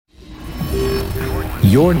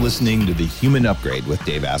You're listening to The Human Upgrade with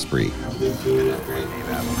Dave Asprey,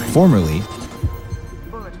 formerly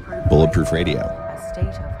Bulletproof Radio. A state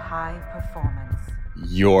of high performance.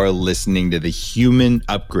 You're listening to The Human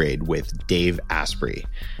Upgrade with Dave Asprey.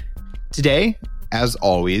 Today, as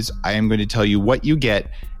always, I am going to tell you what you get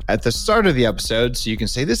at the start of the episode so you can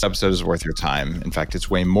say this episode is worth your time. In fact, it's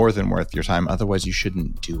way more than worth your time. Otherwise, you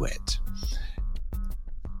shouldn't do it.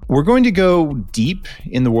 We're going to go deep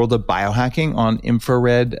in the world of biohacking on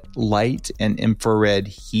infrared light and infrared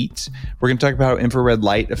heat. We're going to talk about how infrared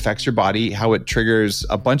light affects your body, how it triggers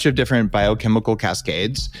a bunch of different biochemical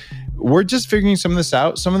cascades. We're just figuring some of this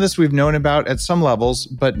out. Some of this we've known about at some levels,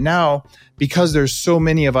 but now, because there's so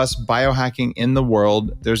many of us biohacking in the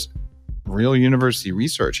world, there's real university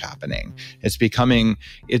research happening. It's becoming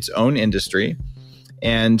its own industry.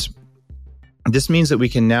 And this means that we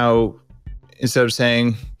can now, instead of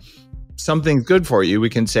saying something's good for you,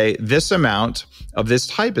 we can say this amount of this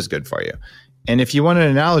type is good for you. And if you want an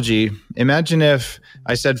analogy, imagine if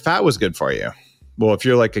I said fat was good for you. Well, if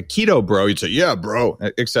you're like a keto bro, you'd say, yeah, bro,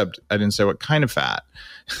 except I didn't say what kind of fat.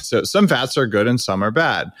 So some fats are good and some are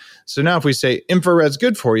bad. So now if we say infrared's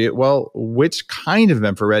good for you, well, which kind of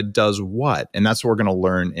infrared does what? And that's what we're going to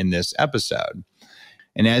learn in this episode.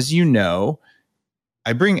 And as you know,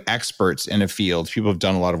 I bring experts in a field. People have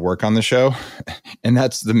done a lot of work on the show, and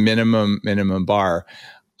that's the minimum bar.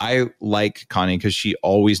 I like Connie because she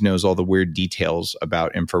always knows all the weird details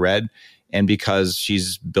about infrared, and because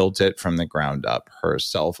she's built it from the ground up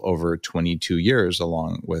herself over 22 years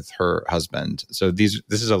along with her husband. So this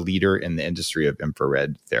is a leader in the industry of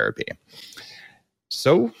infrared therapy.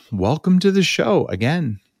 So welcome to the show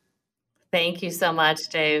again. Thank you so much,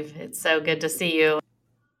 Dave. It's so good to see you.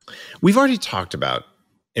 We've already talked about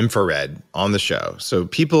infrared on the show. So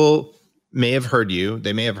people may have heard you.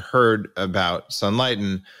 They may have heard about sunlight.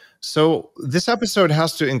 And so this episode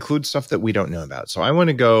has to include stuff that we don't know about. So I want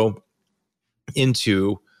to go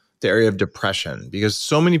into the area of depression because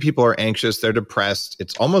so many people are anxious. They're depressed.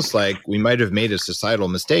 It's almost like we might have made a societal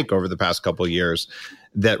mistake over the past couple of years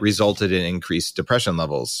that resulted in increased depression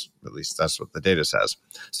levels. At least that's what the data says.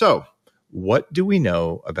 So what do we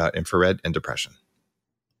know about infrared and depression?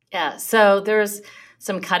 Yeah, so there's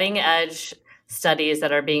some cutting edge studies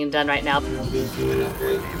that are being done right now.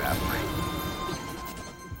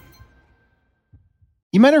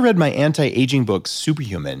 You might have read my anti-aging book,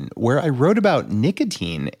 Superhuman, where I wrote about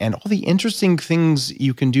nicotine and all the interesting things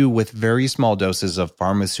you can do with very small doses of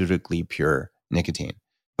pharmaceutically pure nicotine.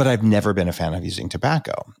 But I've never been a fan of using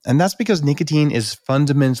tobacco. And that's because nicotine is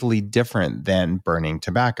fundamentally different than burning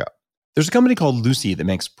tobacco. There's a company called Lucy that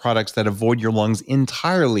makes products that avoid your lungs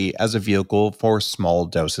entirely as a vehicle for small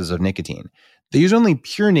doses of nicotine. They use only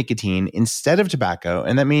pure nicotine instead of tobacco,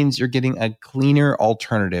 and that means you're getting a cleaner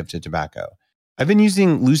alternative to tobacco. I've been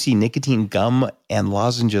using Lucy nicotine gum and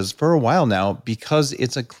lozenges for a while now because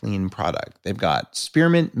it's a clean product. They've got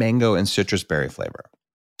spearmint, mango, and citrus berry flavor.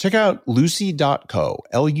 Check out lucy.co,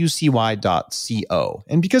 lucy.co.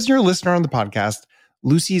 And because you're a listener on the podcast,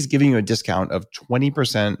 Lucy is giving you a discount of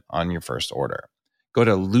 20% on your first order. Go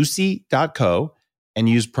to lucy.co and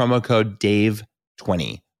use promo code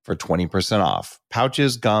DAVE20 for 20% off.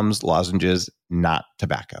 Pouches, gums, lozenges, not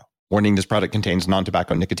tobacco. Warning, this product contains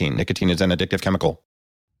non-tobacco nicotine. Nicotine is an addictive chemical.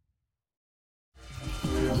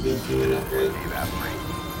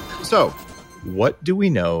 So, what do we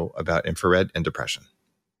know about infrared and depression?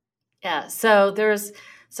 Yeah, so there's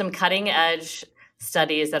some cutting edge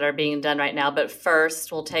studies that are being done right now. But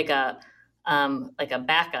first, we'll take a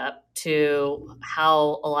backup to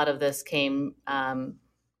how a lot of this came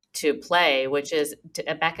to play, which is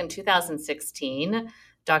back in 2016,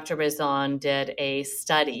 Dr. Rizon did a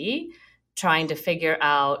study trying to figure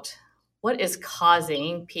out what is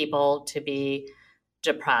causing people to be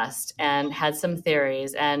depressed, and had some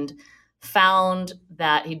theories and found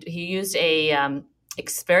that he used a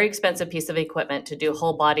very expensive piece of equipment to do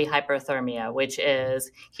whole body hyperthermia, which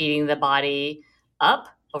is heating the body up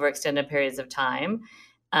over extended periods of time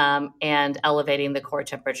and elevating the core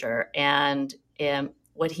temperature. And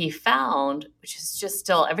what he found, which is just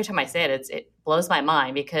still, every time I say it, it blows my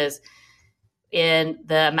mind, because in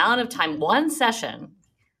the amount of time, one session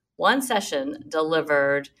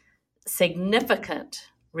delivered significant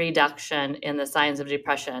reduction in the signs of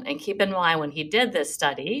depression. And keep in mind, when he did this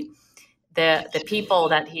study, the people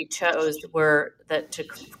that he chose to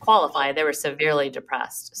qualify, they were severely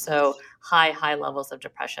depressed. So high levels of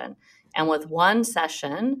depression. And with one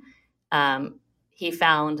session, he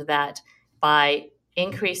found that by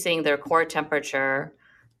increasing their core temperature,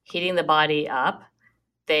 heating the body up,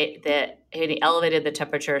 he elevated the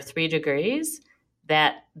temperature 3 degrees,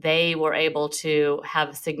 that they were able to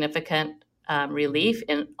have significant relief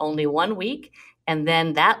in only 1 week. And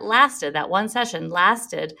then that one session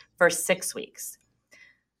lasted for 6 weeks.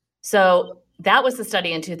 So that was the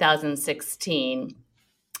study in 2016.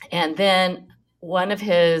 And then one of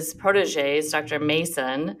his proteges, Dr.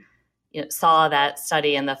 Mason, saw that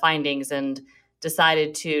study and the findings and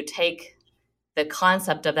decided to take the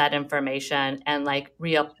concept of that information and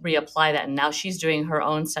reapply that. And now she's doing her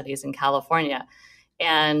own studies in California.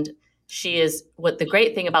 And what the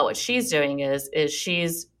great thing about what she's doing is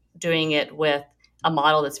she's doing it with a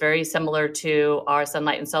model that's very similar to our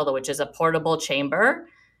Sunlight and Solar, which is a portable chamber,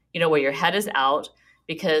 where your head is out,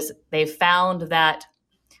 because they found that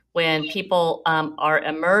when people are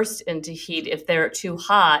immersed into heat, if they're too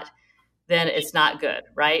hot, then it's not good,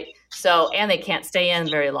 right? So, and they can't stay in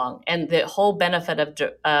very long. And the whole benefit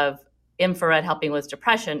of infrared helping with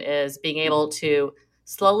depression is being able to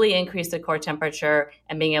slowly increase the core temperature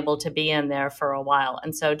and being able to be in there for a while.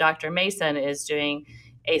 And so Dr. Mason is doing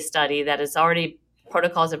a study that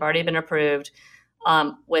protocols have already been approved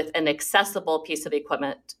with an accessible piece of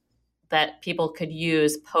equipment that people could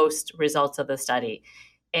use post results of the study.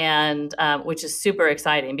 And which is super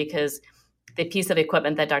exciting, because the piece of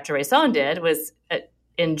equipment that Dr. Raison did was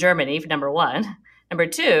in Germany, number one. Number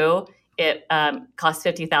two, it cost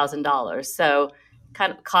 $50,000. So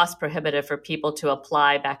kind of cost prohibitive for people to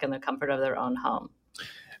apply back in the comfort of their own home.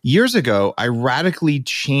 Years ago, I radically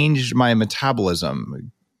changed my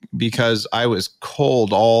metabolism because I was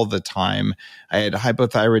cold all the time. I had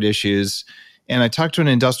hypothyroid issues. And I talked to an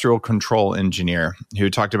industrial control engineer who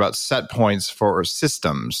talked about set points for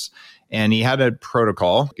systems. And he had a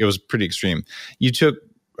protocol. It was pretty extreme. You took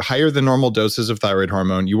higher than normal doses of thyroid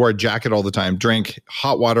hormone. You wore a jacket all the time, drank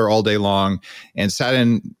hot water all day long, and sat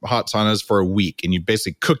in hot saunas for a week. And you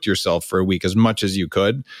basically cooked yourself for a week as much as you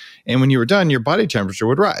could. And when you were done, your body temperature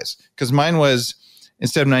would rise. Because mine was,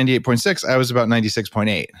 instead of 98.6, I was about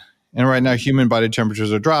 96.8. And right now, human body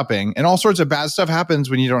temperatures are dropping. And all sorts of bad stuff happens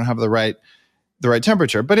when you don't have the right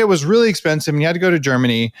temperature. But it was really expensive, and you had to go to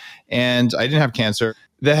Germany, and I didn't have cancer.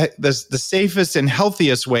 The safest and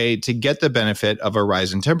healthiest way to get the benefit of a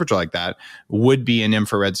rise in temperature like that would be an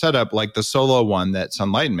infrared setup like the Solo one that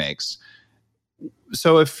Sunlight makes.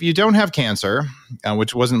 So if you don't have cancer,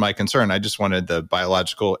 which wasn't my concern, I just wanted the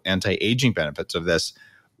biological anti-aging benefits of this.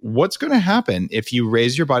 What's going to happen if you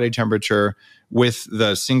raise your body temperature with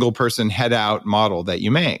the single person head out model that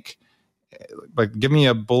you make? Like, give me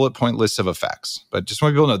a bullet point list of effects. But just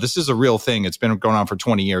want people to know this is a real thing. It's been going on for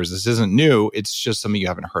 20 years. This isn't new. It's just something you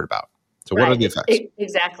haven't heard about. So what are the effects?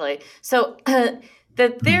 Exactly. So the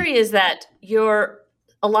theory is that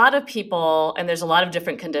a lot of people, and there's a lot of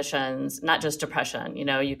different conditions, not just depression.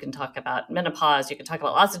 You can talk about menopause. You can talk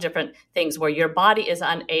about lots of different things where your body is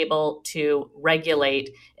unable to regulate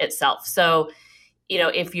itself. So,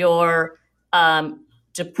 if you're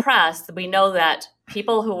depressed, we know that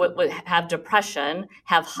people who would have depression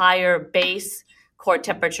have higher base core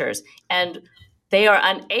temperatures, and they are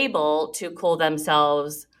unable to cool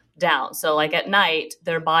themselves down. So like at night,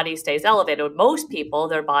 their body stays elevated. With most people,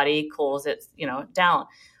 their body cools it, down.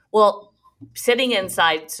 Well, sitting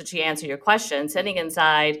inside, so to answer your question, sitting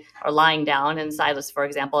inside or lying down inside, for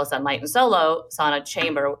example, a Sunlight and Solo sauna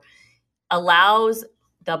chamber allows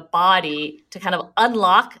the body to kind of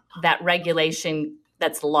unlock that regulation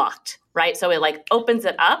that's locked, right? So it opens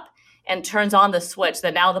it up and turns on the switch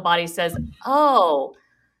that now the body says, oh,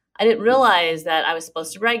 I didn't realize that I was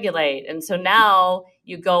supposed to regulate. And so now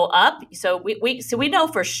you go up. So we know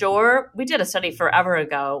for sure, we did a study forever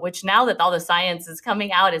ago, which now that all the science is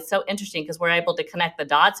coming out, it's so interesting because we're able to connect the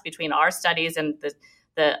dots between our studies and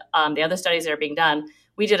the other studies that are being done.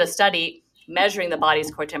 We did a study measuring the body's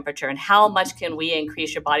core temperature and how much can we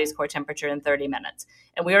increase your body's core temperature in 30 minutes.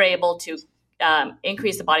 And we were able to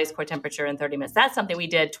increase the body's core temperature in 30 minutes. That's something we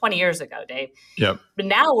did 20 years ago, Dave. Yep. But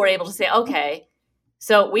now we're able to say, okay,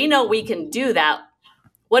 so we know we can do that.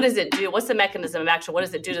 What does it do? What's the mechanism of action? What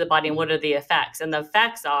does it do to the body, and what are the effects? And the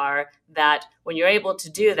effects are that when you're able to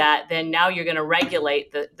do that, then now you're going to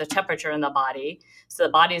regulate the temperature in the body. So the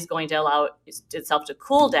body is going to allow itself to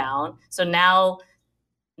cool down. So now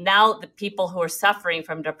the people who are suffering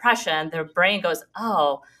from depression, their brain goes,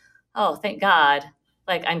 oh, thank God,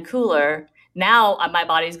 I'm cooler. Now my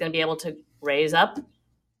body's going to be able to raise up,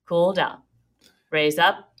 cool down, raise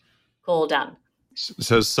up, cool down.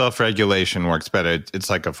 So self-regulation works better. It's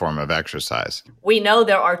like a form of exercise. We know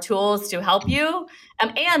there are tools to help you.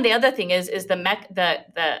 And the other thing is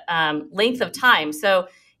the length of time. So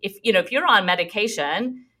if you're on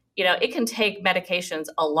medication, it can take medications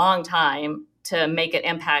a long time to make an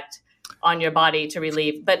impact on your body to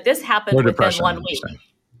relieve. But this happens For within depression, 1 week.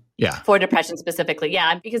 Yeah. For depression specifically.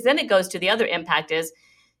 Yeah. Because then it goes to the other impact is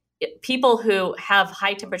people who have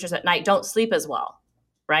high temperatures at night don't sleep as well,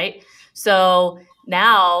 right? So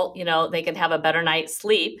now, they can have a better night's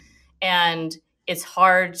sleep, and it's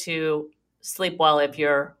hard to sleep well if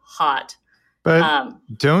you're hot. But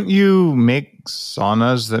don't you make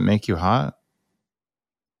saunas that make you hot?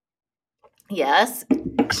 Yes.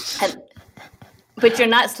 But you're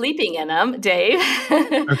not sleeping in them, Dave.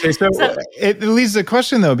 Okay, so it leads to the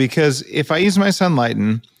question, though, because if I use my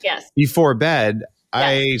Sunlighten before bed,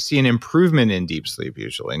 I see an improvement in deep sleep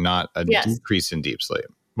usually, not a decrease in deep sleep.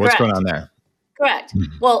 What's going on there? Correct.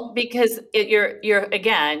 Well, because you're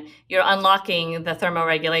unlocking the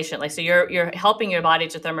thermoregulation. Like, so you're helping your body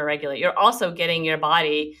to thermoregulate. You're also getting your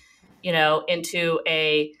body, into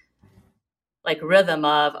a rhythm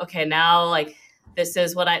of, okay, now this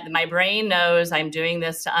is what my brain knows I'm doing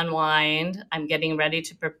this to unwind. I'm getting ready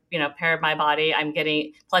to prepare my body.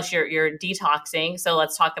 Plus you're detoxing. So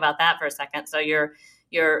let's talk about that for a second. So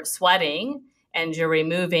you're sweating and you're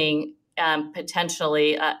removing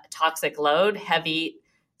potentially toxic load, heavy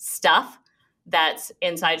stuff that's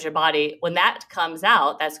inside your body. When that comes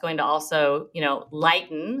out, that's going to also,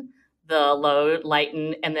 lighten the load,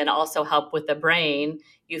 and then also help with the brain.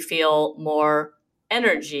 You feel more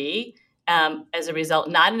energy as a result,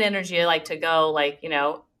 not an energy to go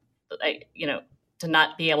to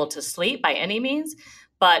not be able to sleep by any means,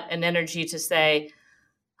 but an energy to say,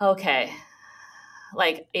 okay,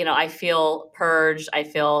 I feel purged, I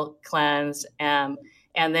feel cleansed. And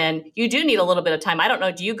then you do need a little bit of time. I don't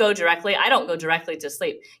know. Do you go directly? I don't go directly to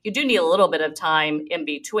sleep. You do need a little bit of time in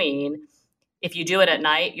between. If you do it at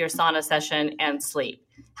night, your sauna session and sleep.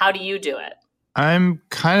 How do you do it? I'm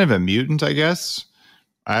kind of a mutant, I guess.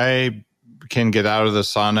 I can get out of the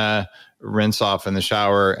sauna, rinse off in the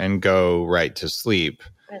shower, and go right to sleep.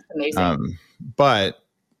 That's amazing. But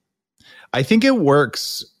I think it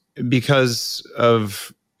works because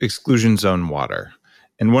of exclusion zone water.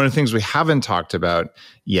 And one of the things we haven't talked about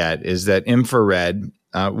yet is that infrared,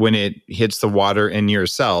 when it hits the water in your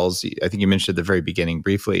cells, I think you mentioned at the very beginning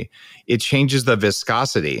briefly, it changes the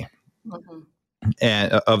viscosity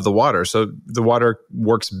of the water. So the water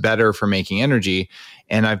works better for making energy.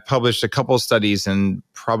 And I've published a couple of studies in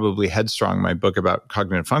probably Headstrong, my book about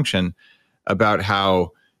cognitive function, about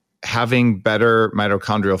how having better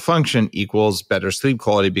mitochondrial function equals better sleep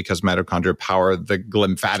quality because mitochondria power the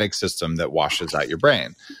lymphatic system that washes out your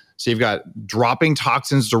brain. So you've got dropping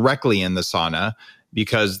toxins directly in the sauna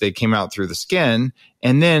because they came out through the skin.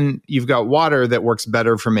 And then you've got water that works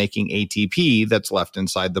better for making ATP that's left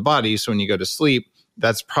inside the body. So when you go to sleep,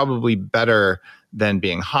 that's probably better than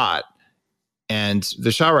being hot. And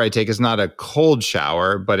the shower I take is not a cold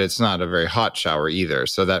shower, but it's not a very hot shower either.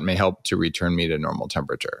 So that may help to return me to normal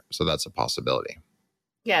temperature. So that's a possibility.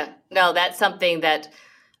 Yeah, no, that's something that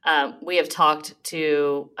we have talked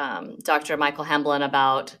to Dr. Michael Hamblin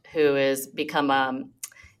about, who has become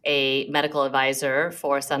a medical advisor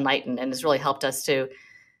for Sunlighten and has really helped us to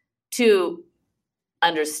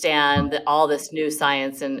understand all this new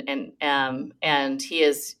science. And he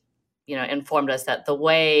has informed us that the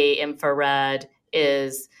way infrared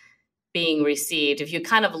is being received, if you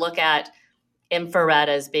kind of look at infrared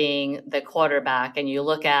as being the quarterback and you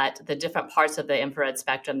look at the different parts of the infrared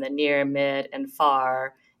spectrum, the near, mid, and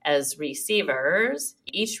far, as receivers,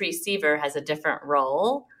 each receiver has a different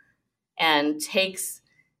role and takes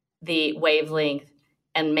the wavelength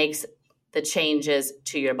and makes the changes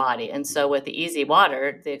to your body. And so with the easy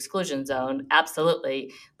water, the exclusion zone,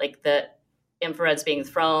 absolutely, the infrared's being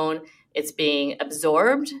thrown, it's being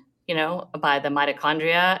absorbed, by the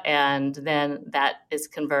mitochondria, and then that is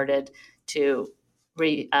converted to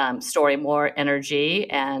storing more energy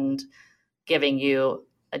and giving you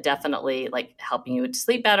definitely helping you to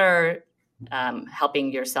sleep better,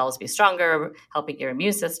 helping your cells be stronger, helping your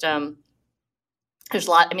immune system. There's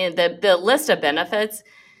a lot. I mean, the list of benefits,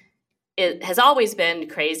 it has always been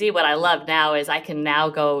crazy. What I love now is I can now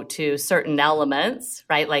go to certain elements,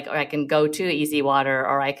 right? Or I can go to easy water,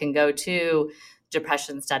 or I can go to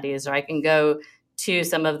depression studies, or I can go to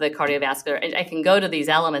some of the cardiovascular. I can go to these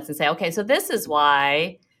elements and say, okay, so this is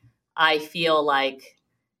why I feel I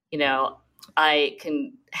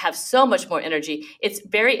can have so much more energy. It's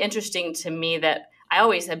very interesting to me that I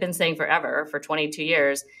always have been saying forever, for 22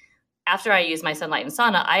 years, after I use my Sunlighten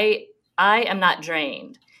sauna, I am not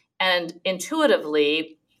drained. And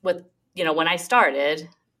intuitively, when I started,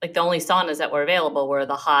 the only saunas that were available were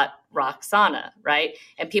the hot rock sauna, right?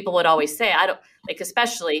 And people would always say, I don't,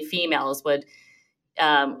 especially females would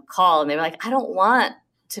call and they were like, I don't want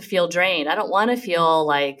to feel drained. I don't want to feel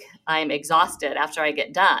like I'm exhausted after I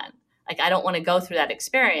get done. Like, I don't want to go through that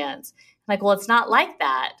experience. Like, well, it's not like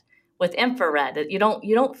that with infrared. You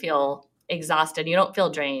don't feel exhausted. You don't feel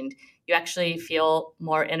drained. You actually feel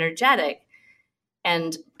more energetic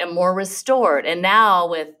and more restored. And now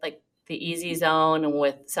with like the easy zone and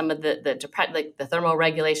with some of the thermal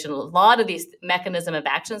regulation, a lot of these mechanism of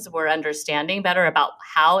actions we're understanding better about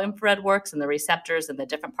how infrared works and the receptors and the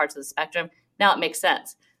different parts of the spectrum. Now it makes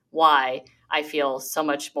sense why I feel so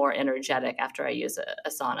much more energetic after I use a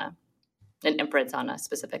sauna, an infrared sauna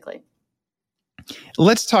specifically.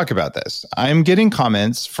 Let's talk about this. I'm getting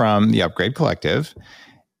comments from the Upgrade Collective.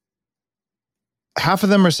 Half of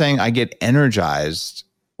them are saying I get energized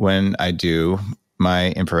when I do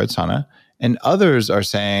my infrared sauna. And others are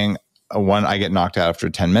saying, one, I get knocked out after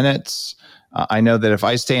 10 minutes. I know that if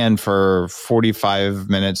I stay in for 45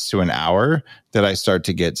 minutes to an hour, that I start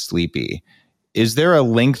to get sleepy. Is there a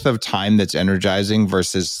length of time that's energizing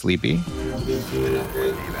versus sleepy?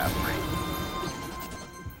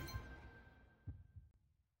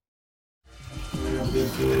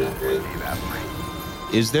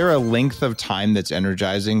 Is there a length of time that's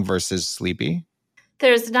energizing versus sleepy?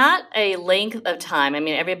 There's not a length of time. I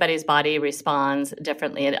mean, everybody's body responds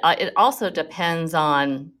differently. It also depends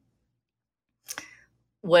on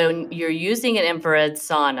when you're using an infrared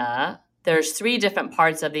sauna, there's 3 different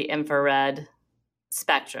parts of the infrared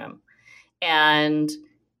spectrum. And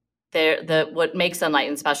what makes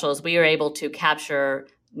Enlighten special is we are able to capture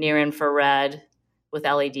near infrared with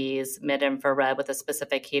LEDs, mid-infrared with a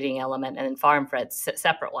specific heating element, and then far infrared,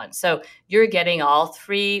 separate ones. So you're getting all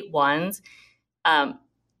 3 ones.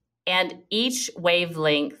 And each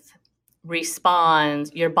wavelength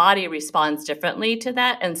your body responds differently to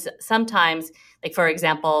that. And sometimes, like for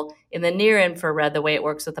example, in the near infrared, the way it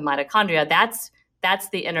works with the mitochondria, that's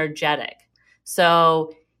the energetic.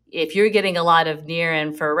 So if you're getting a lot of near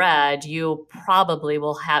infrared, you probably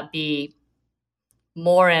will be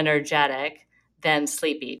more energetic than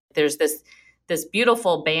sleepy. There's this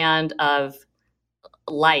beautiful band of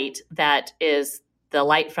light that is the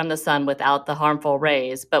light from the sun without the harmful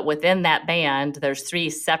rays. But within that band, there's 3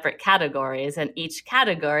 separate categories, and each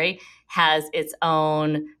category has its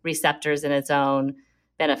own receptors and its own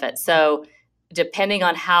benefits. So depending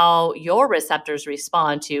on how your receptors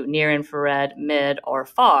respond to near infrared, mid, or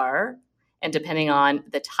far, and depending on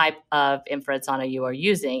the type of infrared sauna you are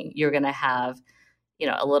using, you're going to have,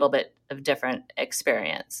 a little bit of different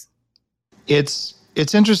experience. It's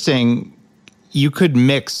interesting. You could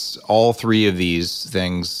mix all 3 of these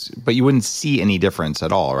things, but you wouldn't see any difference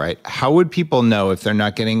at all, right? How would people know if they're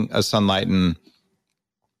not getting a sunlight and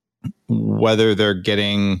whether they're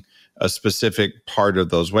getting a specific part of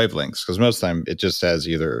those wavelengths? Because most of the time it just says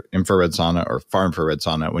either infrared sauna or far infrared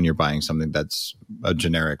sauna when you're buying something that's a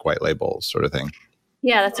generic white label sort of thing.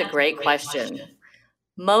 Yeah, that's a great question.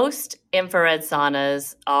 Most infrared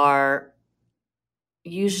saunas are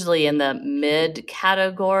usually in the mid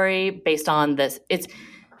category based on this.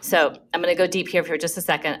 So I'm going to go deep here for just a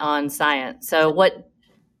second on science. So what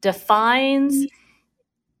defines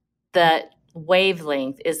the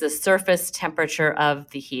wavelength is the surface temperature of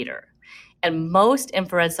the heater. And most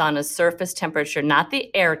infrared saunas surface temperature, not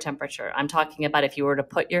the air temperature. I'm talking about if you were to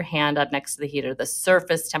put your hand up next to the heater, the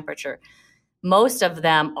surface temperature. Most of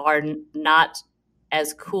them are not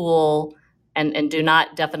as cool and do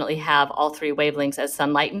not definitely have all 3 wavelengths as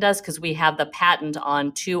Sunlighten does, because we have the patent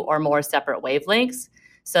on 2 or more separate wavelengths.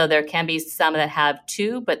 So there can be some that have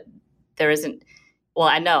 2, but there isn't. Well,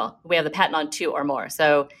 I know we have the patent on 2 or more.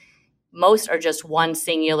 So most are just one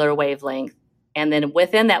singular wavelength. And then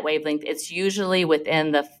within that wavelength, it's usually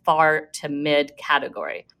within the far to mid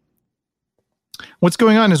category. What's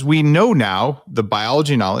going on is we know now the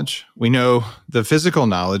biology knowledge, we know the physical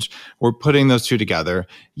knowledge, we're putting those 2 together.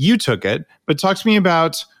 You took it, but talk to me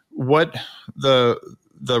about what the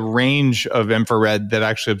range of infrared that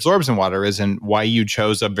actually absorbs in water is and why you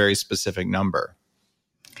chose a very specific number.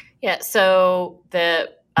 Yeah, so the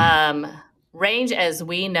range as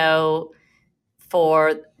we know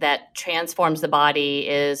for that transforms the body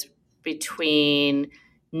is between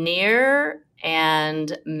near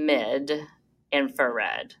and mid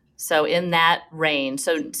infrared. So in that range,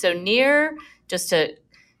 so near, just to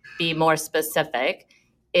be more specific,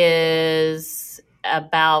 is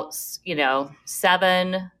about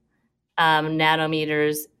 7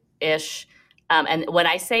 nanometers ish. And when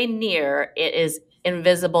I say near, it is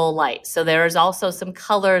invisible light. So there is also some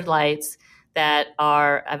colored lights that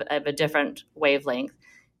are of a different wavelength.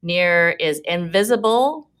 Near is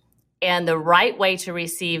invisible. And the right way to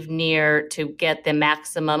receive near to get the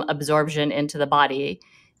maximum absorption into the body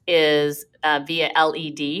is via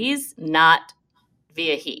LEDs, not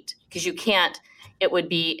via heat, because you can't, it would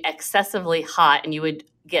be excessively hot and you would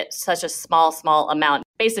get such a small amount.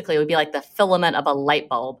 Basically, it would be like the filament of a light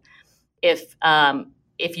bulb if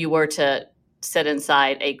you were to sit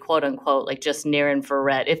inside a quote unquote, like just near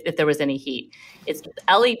infrared, if there was any heat. It's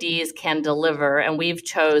LEDs can deliver, and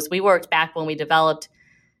we worked back when we developed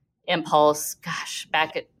Impulse,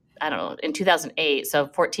 back at, I don't know, in 2008. So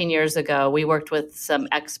 14 years ago, we worked with some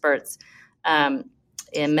experts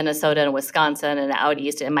in Minnesota and Wisconsin and out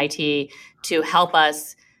east at MIT to help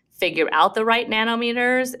us figure out the right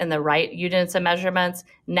nanometers and the right units of measurements.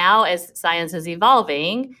 Now, as science is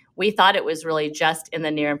evolving, we thought it was really just in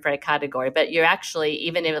the near infrared category, but you're actually,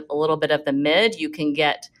 even in a little bit of the mid, you can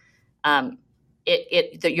get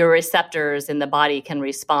your receptors in the body can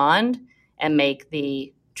respond and make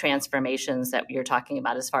the transformations that you're talking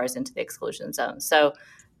about as far as into the exclusion zone. So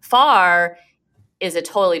far is a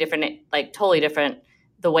totally different,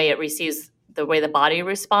 the way it receives, the way the body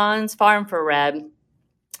responds. Far infrared,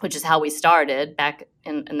 which is how we started back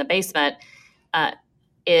in the basement,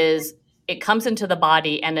 is it comes into the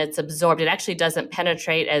body and it's absorbed. It actually doesn't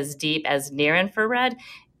penetrate as deep as near infrared.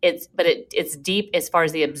 It's deep as far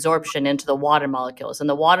as the absorption into the water molecules. And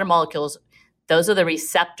the water molecules, those are the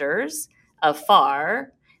receptors of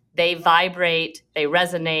far. They vibrate, they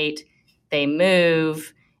resonate, they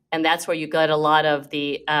move, and that's where you get a lot of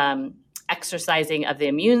the exercising of the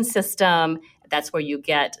immune system. That's where you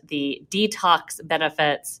get the detox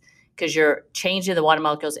benefits, because you're changing the water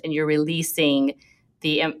molecules and you're releasing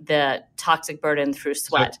the toxic burden through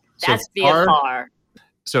sweat. That's via far.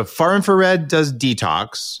 So far infrared does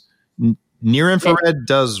detox. Near infrared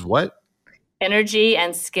does what? Energy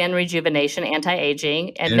and skin rejuvenation,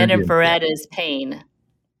 anti-aging, and mid infrared is pain.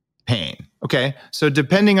 Pain. Okay. So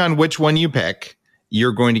depending on which one you pick,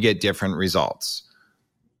 you're going to get different results.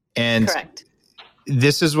 And correct.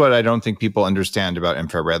 This is what I don't think people understand about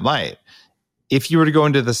infrared light. If you were to go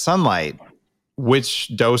into the sunlight,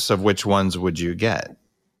 which dose of which ones would you get?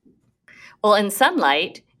 Well, in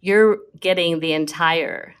sunlight, you're getting the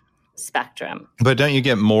entire spectrum. But don't you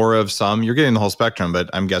get more of some? You're getting the whole spectrum, but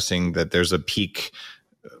I'm guessing that there's a peak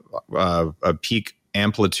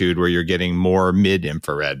amplitude where you're getting more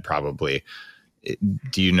mid-infrared probably.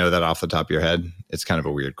 Do you know that off the top of your head? It's kind of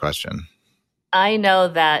a weird question. I know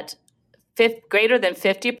that greater than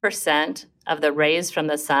 50% of the rays from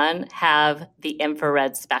the sun have the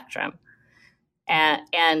infrared spectrum.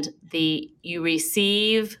 And you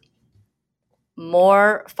receive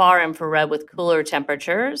more far infrared with cooler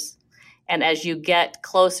temperatures. And as you get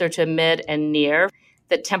closer to mid and near,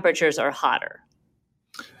 the temperatures are hotter.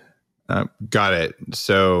 Got it.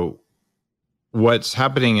 So what's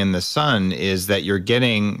happening in the sun is that you're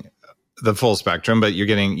getting the full spectrum, but you're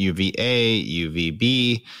getting UVA,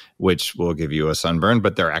 UVB, which will give you a sunburn,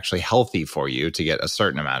 but they're actually healthy for you to get a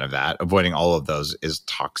certain amount of that. Avoiding all of those is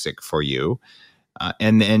toxic for you.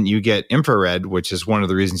 And then you get infrared, which is one of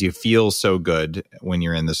the reasons you feel so good when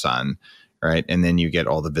you're in the sun, right? And then you get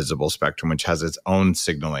all the visible spectrum, which has its own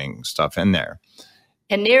signaling stuff in there.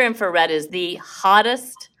 And near infrared is the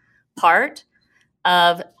hottest part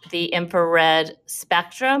of the infrared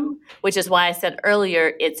spectrum, which is why I said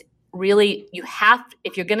earlier, it's really,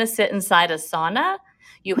 if you're going to sit inside a sauna,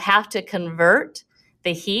 you have to convert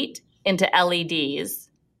the heat into LEDs,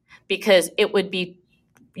 because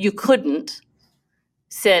you couldn't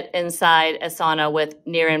sit inside a sauna with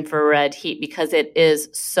near infrared heat because it is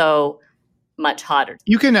so much hotter.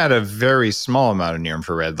 You can add a very small amount of near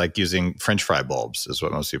infrared, like using French fry bulbs is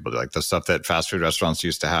what most people do, like the stuff that fast food restaurants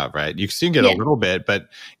used to have, right? You can get a little bit, but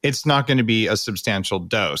it's not going to be a substantial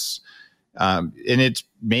dose. And it's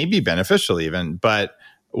maybe beneficial even, but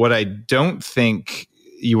what I don't think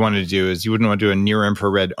you want to do is you wouldn't want to do a near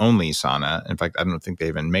infrared only sauna. In fact, I don't think they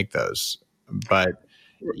even make those, but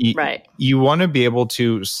you want to be able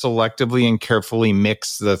to selectively and carefully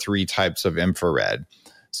mix the three types of infrared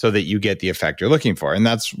so that you get the effect you're looking for. And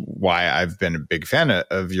that's why I've been a big fan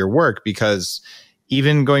of your work, because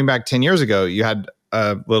even going back 10 years ago, you had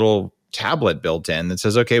a little tablet built in that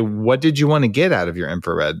says, okay, what did you want to get out of your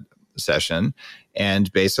infrared session?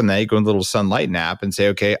 And based on that, you go in a little sunlight nap and say,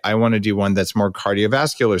 okay, I want to do one that's more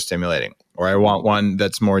cardiovascular stimulating, or I want one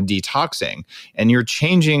that's more detoxing. And you're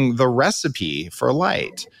changing the recipe for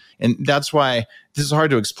light. And that's why this is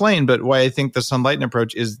hard to explain, but why I think the sunlight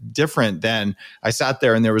approach is different than I sat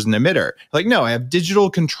there and there was an emitter. Like, no, I have digital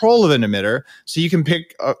control of an emitter, so you can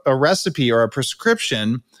pick a recipe or a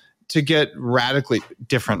prescription to get radically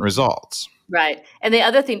different results. Right. And the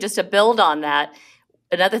other thing, just to build on that,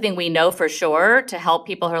 another thing we know for sure to help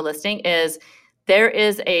people who are listening is there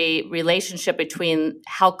is a relationship between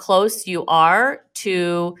how close you are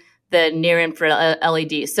to the near infrared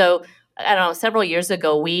LED. So I don't know, several years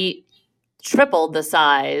ago, we tripled the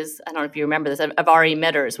size, I don't know if you remember this, of our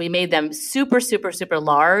emitters. We made them super, super, super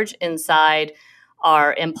large inside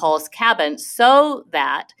our Impulse cabin so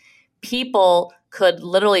that people could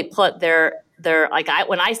literally put their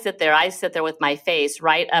when I sit there with my face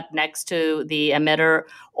right up next to the emitter,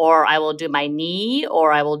 or I will do my knee,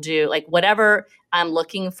 or I will do like whatever I'm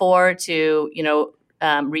looking for to,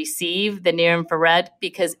 receive the near infrared,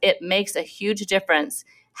 because it makes a huge difference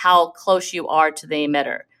how close you are to the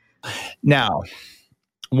emitter. Now,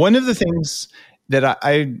 one of the things that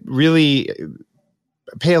I really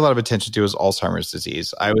pay a lot of attention to is Alzheimer's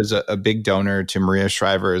disease. I was a big donor to Maria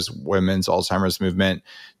Shriver's women's Alzheimer's movement.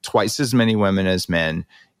 Twice as many women as men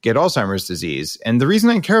get Alzheimer's disease. And the reason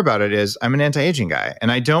I care about it is I'm an anti-aging guy,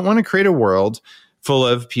 and I don't want to create a world full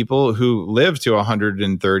of people who live to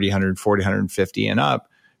 130, 140, 150 and up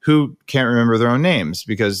who can't remember their own names,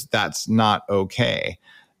 because that's not okay.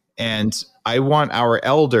 And I want our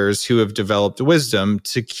elders who have developed wisdom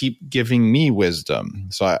to keep giving me wisdom.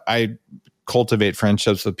 So I cultivate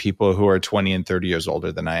friendships with people who are 20 and 30 years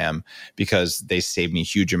older than I am, because they save me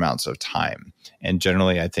huge amounts of time. And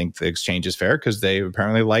generally, I think the exchange is fair because they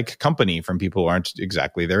apparently like company from people who aren't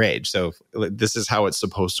exactly their age. So this is how it's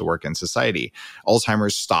supposed to work in society.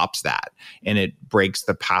 Alzheimer's stops that, and it breaks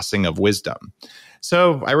the passing of wisdom.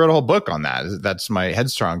 So I wrote a whole book on that. That's my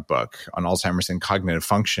Headstrong book on Alzheimer's and cognitive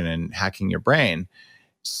function and hacking your brain.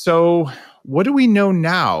 So what do we know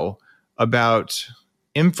now about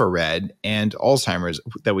infrared and Alzheimer's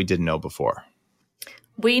that we didn't know before?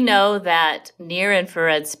 We know that near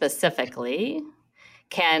infrared specifically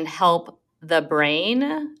can help the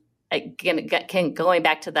brain. Again, going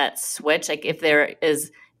back to that switch, like if there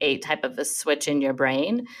is a type of a switch in your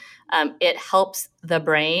brain, it helps the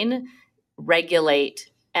brain regulate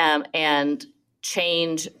and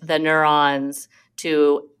change the neurons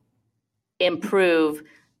to improve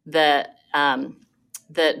the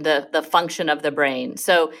function of the brain.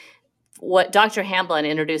 So what Dr. Hamblin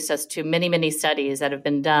introduced us to many, many studies that have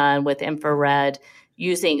been done with infrared,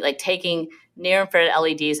 using like taking near infrared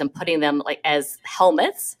LEDs and putting them like as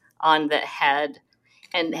helmets on the head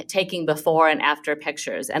and taking before and after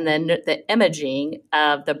pictures. And then the imaging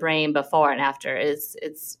of the brain before and after it's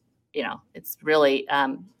really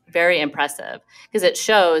very impressive, because it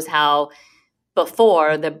shows how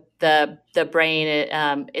before the brain,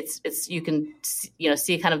 it's you can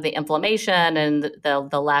see kind of the inflammation and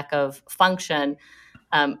the lack of function,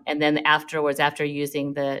 and then afterwards, after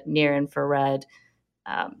using the near infrared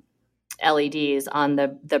LEDs on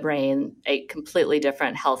the brain, a completely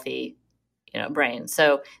different healthy brain.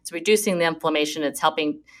 So it's reducing the inflammation. It's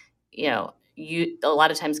helping you a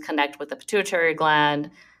lot of times connect with the pituitary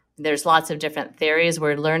gland. There's lots of different theories.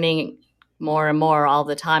 We're learning more and more all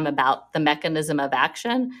the time about the mechanism of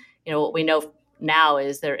action. What we know now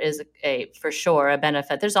is there is for sure a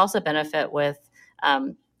benefit. There's also a benefit with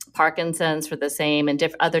Parkinson's for the same, and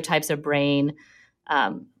other types of brain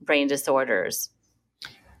disorders.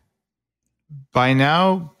 By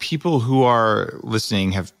now, people who are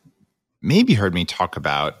listening have maybe heard me talk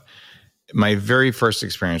about my very first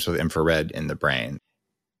experience with infrared in the brain.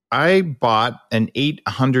 I bought an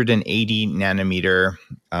 880 nanometer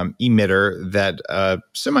emitter that a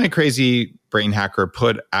semi-crazy brain hacker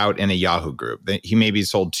put out in a Yahoo group. He maybe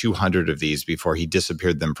sold 200 of these before he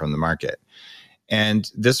disappeared them from the market.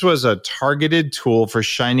 And this was a targeted tool for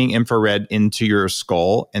shining infrared into your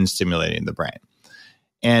skull and stimulating the brain.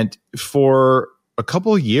 And for a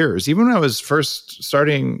couple of years, even when I was first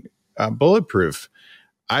starting Bulletproof,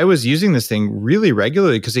 I was using this thing really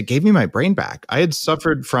regularly because it gave me my brain back. I had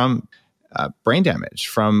suffered from brain damage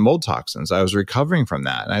from mold toxins. I was recovering from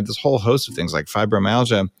that. And I had this whole host of things like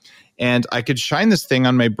fibromyalgia. And I could shine this thing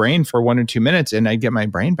on my brain for 1 or 2 minutes and I'd get my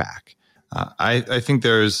brain back. I think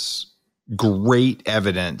there's great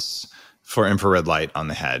evidence for infrared light on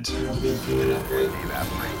the head.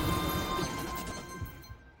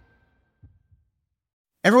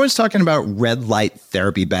 Everyone's talking about red light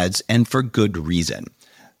therapy beds, and for good reason.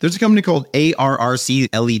 There's a company called ARRC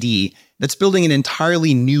LED that's building an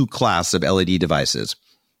entirely new class of LED devices.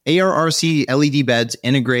 ARRC LED beds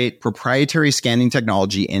integrate proprietary scanning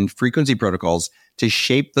technology and frequency protocols to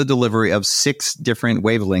shape the delivery of 6 different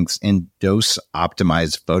wavelengths in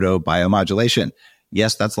dose-optimized photobiomodulation.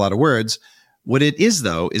 Yes, that's a lot of words. What it is,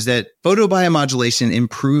 though, is that photobiomodulation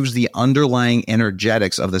improves the underlying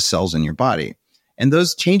energetics of the cells in your body. And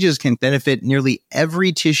those changes can benefit nearly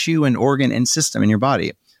every tissue and organ and system in your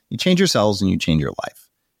body. You change your cells and you change your life.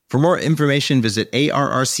 For more information, visit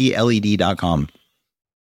arrcled.com.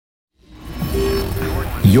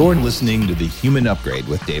 You're listening to The Human Upgrade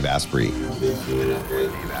with Dave Asprey.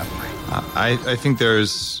 I think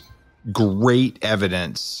there's great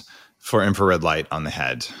evidence for infrared light on the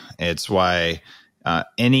head. It's why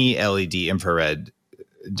any LED infrared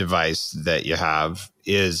device that you have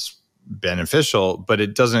is beneficial, but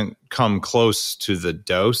it doesn't come close to the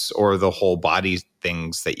dose or the whole body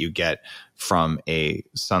things that you get from a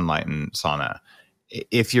sunlight and sauna.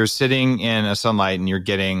 If you're sitting in a sunlight and you're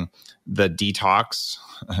getting the detox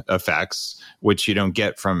effects, which you don't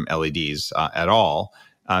get from LEDs at all,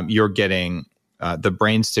 you're getting the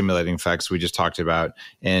brain stimulating effects we just talked about,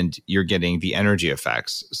 and you're getting the energy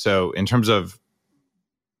effects. So in terms of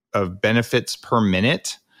benefits per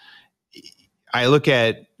minute, I look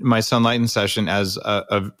at my sunlighting session as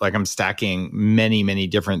like I'm stacking many, many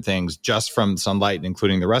different things just from sunlight,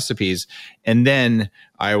 including the recipes. And then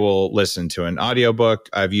I will listen to an audiobook.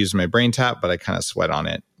 I've used my brain tap, but I kind of sweat on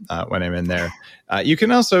it when I'm in there. You can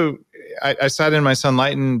also, I sat in my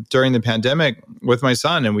sunlighting during the pandemic with my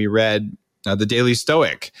son, and we read the Daily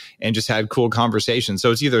Stoic and just had cool conversations. So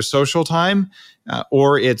it's either social time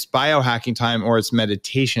or it's biohacking time or it's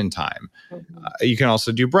meditation time. Mm-hmm. You can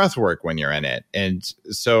also do breath work when you're in it. And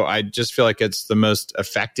so I just feel like it's the most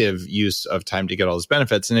effective use of time to get all those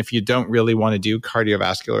benefits. And if you don't really want to do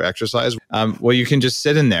cardiovascular exercise, well, you can just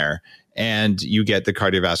sit in there and you get the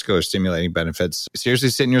cardiovascular stimulating benefits. Seriously,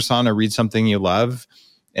 sit in your sauna, read something you love,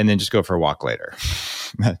 and then just go for a walk later.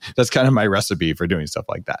 That's kind of my recipe for doing stuff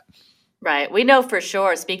like that. Right. We know for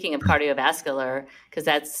sure, speaking of cardiovascular, because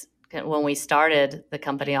that's when we started the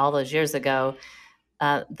company all those years ago,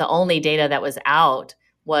 the only data that was out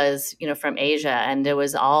was, from Asia, and it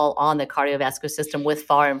was all on the cardiovascular system with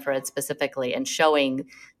far infrared specifically, and showing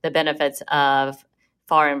the benefits of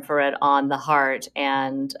far infrared on the heart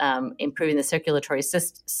and improving the circulatory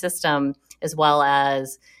system, as well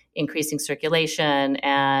as increasing circulation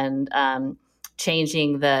and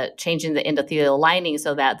changing the endothelial lining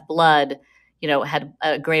so that the blood, had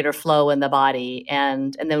a greater flow in the body.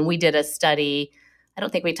 And then we did a study. I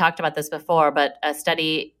don't think we talked about this before, but a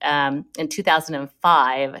study in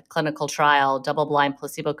 2005, a clinical trial, double-blind,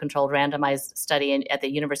 placebo-controlled, randomized study at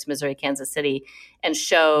the University of Missouri, Kansas City, and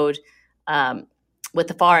showed with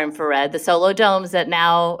the far infrared, the solo domes that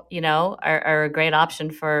now, are a great option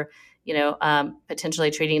for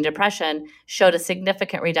potentially treating depression, showed a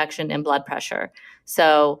significant reduction in blood pressure.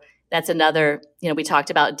 So that's another, we talked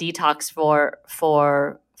about detox for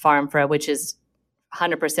far infrared, which is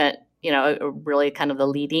 100%, really kind of the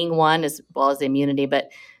leading one, as well as the immunity.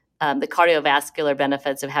 But the cardiovascular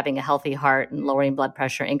benefits of having a healthy heart and lowering blood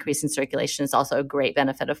pressure, increasing circulation is also a great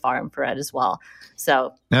benefit of far infrared as well.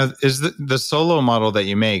 So now, is the solo model that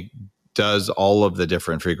you make does all of the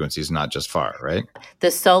different frequencies, not just far, right?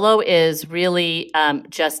 The solo is really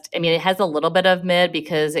it has a little bit of mid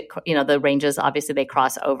because the ranges, obviously they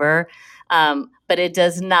cross over, but it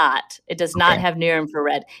does not have near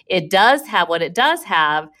infrared. It does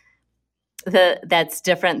have that's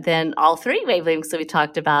different than all three wavelengths that we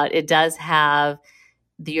talked about. It does have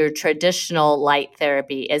your traditional light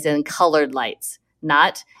therapy, as in colored lights,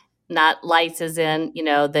 not lights as in,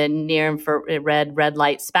 the near infrared red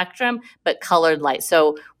light spectrum, but colored light.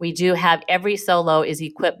 So we do have, every solo is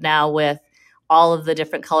equipped now with all of the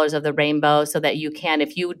different colors of the rainbow, so that you can,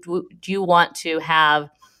 if you do want to have,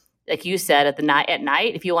 like you said, at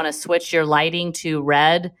night, if you want to switch your lighting to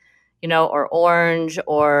red, or orange,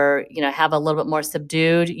 or, have a little bit more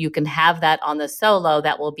subdued, you can have that on the solo.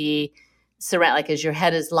 That will be like as your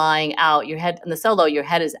head is lying out, your head in the solo, your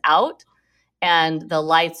head is out, and the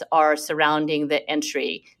lights are surrounding the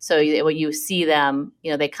entry. So when you see them,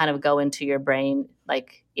 they kind of go into your brain,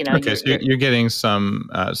 like, Okay, so you're getting some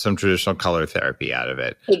traditional color therapy out of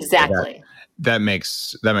it. Exactly. That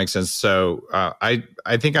makes sense. So I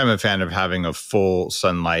think I'm a fan of having a full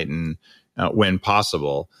sunlight and when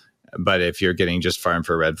possible. But if you're getting just far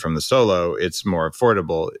infrared from the solo, it's more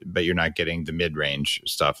affordable, but you're not getting the mid-range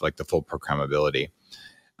stuff like the full programmability.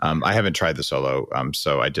 I haven't tried the solo,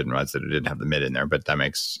 so I didn't realize that it didn't have the mid in there, but that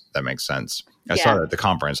makes sense. I saw that at the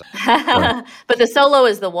conference. But the solo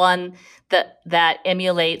is the one that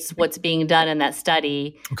emulates what's being done in that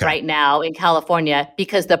study right now in California,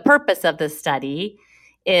 because the purpose of the study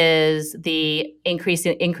is the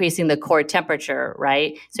increasing the core temperature,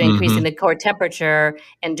 right? So increasing the core temperature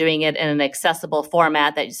and doing it in an accessible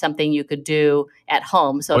format, that's something you could do at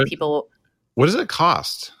home. So what does it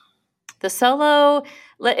cost? The solo,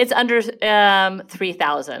 it's under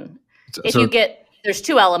 $3,000. There's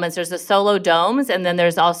two elements. There's the solo domes, and then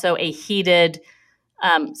there's also a heated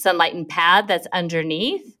sunlight and pad that's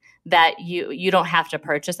underneath. that you don't have to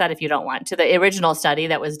purchase that if you don't want to. The original study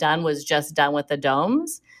that was just done with the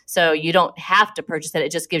domes. So you don't have to purchase it.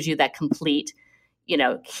 It just gives you that complete,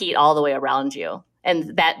 heat all the way around you.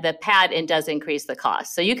 And that the pad does increase the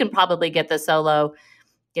cost. So you can probably get the solo,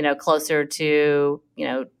 closer to,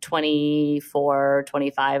 24,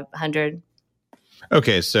 2,500.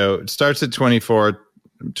 Okay. So it starts at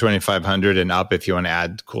 2,500 and up if you want to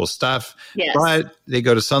add cool stuff. Yes. But they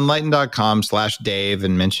go to sunlighten.com/Dave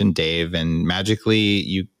and mention Dave, and magically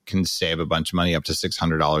you can save a bunch of money, up to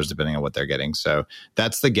 $600, depending on what they're getting. So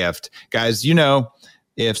that's the gift. Guys,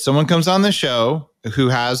 if someone comes on the show who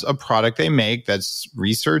has a product they make that's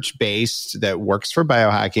research-based, that works for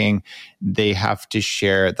biohacking, they have to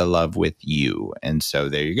share the love with you. And so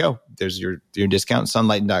there you go. There's your discount,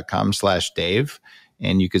 sunlighten.com/Dave.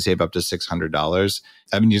 And you could save up to $600.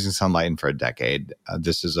 I've been using Sunlighten for a decade.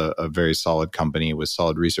 This is a very solid company with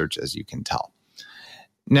solid research, as you can tell.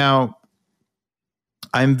 Now,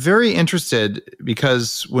 I'm very interested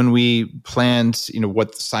because when we planned,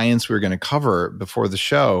 what science we were going to cover before the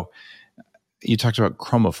show, you talked about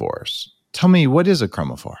chromophores. Tell me, what is a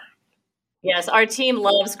chromophore? Yes, our team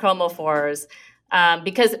loves chromophores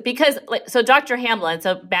because so Dr. Hamlin.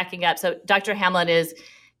 So backing up, so Dr. Hamlin is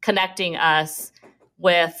connecting us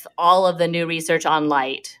with all of the new research on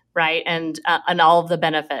light, right? And all of the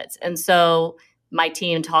benefits. And so my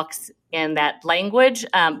team talks in that language.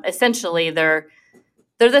 Essentially, they're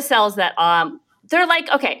the cells that they're like,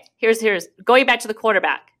 okay, here's going back to the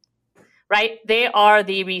quarterback, right? They are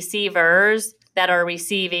the receivers that are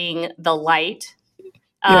receiving the light.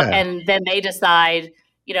 And then they decide,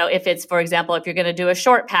 if it's, for example, if you're going to do a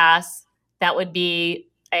short pass, that would be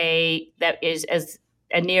that is as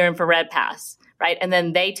a near infrared pass. Right. And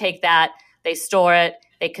then they take that, they store it,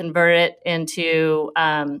 they convert it into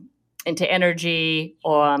energy,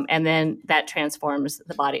 and then that transforms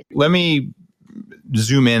the body. Let me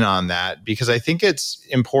zoom in on that because I think it's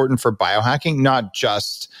important for biohacking, not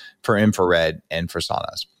just for infrared and for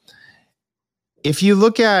saunas. If you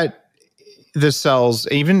look at the cells,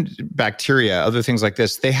 even bacteria, other things like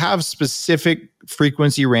this, they have specific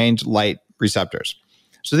frequency range light receptors.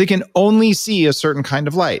 So they can only see a certain kind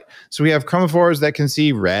of light. So we have chromophores that can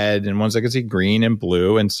see red and ones that can see green and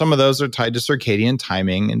blue. And some of those are tied to circadian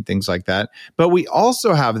timing and things like that. But we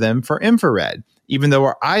also have them for infrared, even though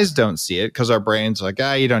our eyes don't see it because our brain's like,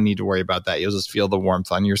 you don't need to worry about that. You'll just feel the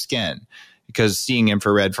warmth on your skin. Because seeing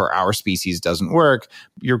infrared for our species doesn't work.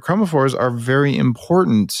 Your chromophores are very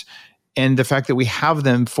important. And the fact that we have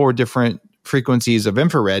them for different frequencies of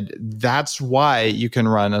infrared, that's why you can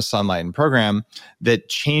run a Sunlighten program that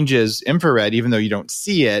changes infrared, even though you don't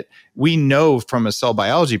see it. We know from a cell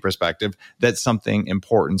biology perspective that something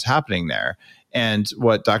important's happening there. And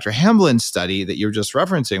what Dr. Hamlin's study that you're just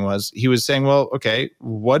referencing was, he was saying, well, okay,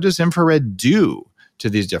 what does infrared do to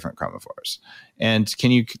these different chromophores? And can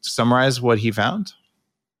you summarize what he found?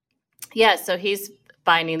 Yeah, so he's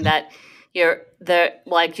finding that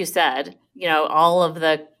like you said, all of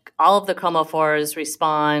the chromophores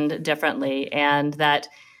respond differently, and that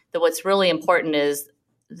what's really important is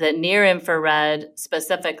that near infrared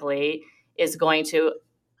specifically is going to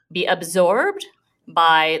be absorbed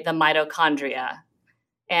by the mitochondria.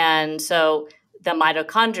 And so the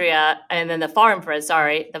mitochondria and then the far infrared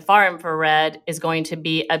is going to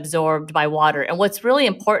be absorbed by water. And what's really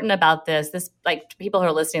important about this, like people who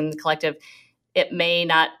are listening in the collective, it may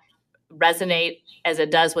not resonate as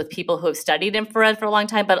it does with people who have studied infrared for a long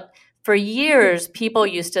time. But for years, people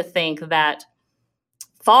used to think that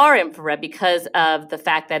far infrared, because of the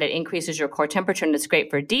fact that it increases your core temperature and it's great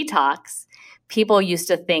for detox, people used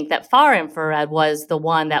to think that far infrared was the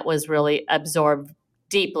one that was really absorbed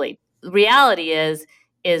deeply. The reality is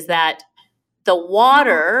that the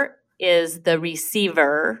water is the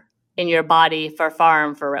receiver in your body for far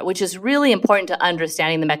infrared, which is really important to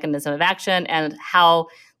understanding the mechanism of action and how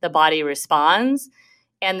the body responds.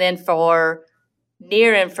 And then for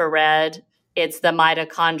near infrared, it's the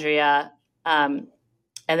mitochondria, and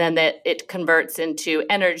then it converts into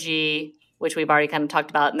energy, which we've already kind of talked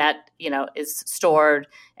about, and that is stored,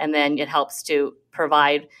 and then it helps to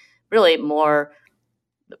provide really more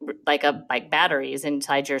like batteries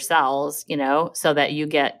inside your cells, so that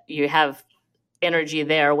you have energy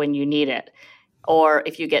there when you need it. Or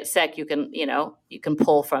if you get sick, you can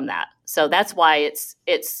pull from that. So that's why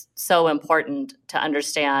it's so important to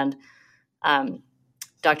understand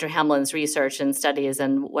Dr. Hamlin's research and studies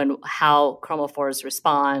and how chromophores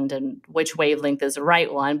respond and which wavelength is the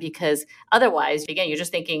right one, because otherwise, again, you're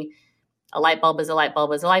just thinking a light bulb is a light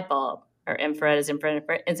bulb is a light bulb, or infrared is infrared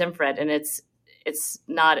is infrared, and it's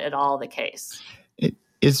not at all the case.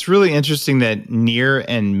 It's really interesting that near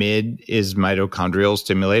and mid is mitochondrial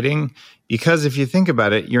stimulating, because if you think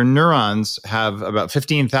about it, your neurons have about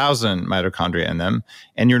 15,000 mitochondria in them,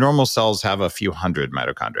 and your normal cells have a few hundred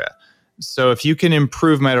mitochondria. So if you can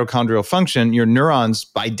improve mitochondrial function, your neurons,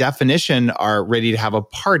 by definition, are ready to have a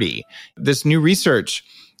party. This new research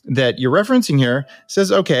that you're referencing here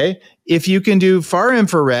says, okay, if you can do far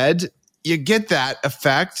infrared, you get that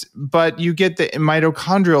effect, but you get the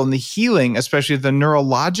mitochondrial and the healing, especially the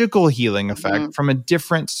neurological healing effect from a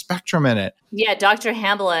different spectrum in it. Yeah, Dr.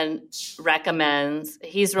 Hamblin recommends,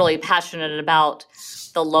 he's really passionate about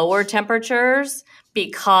the lower temperatures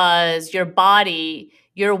because your body,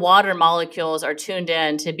 your water molecules are tuned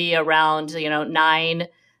in to be around, 9,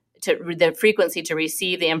 to the frequency to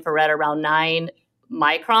receive the infrared around 9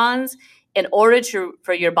 microns. In order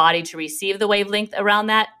for your body to receive the wavelength around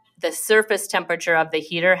that, the surface temperature of the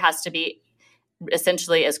heater has to be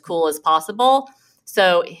essentially as cool as possible.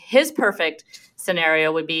 So his perfect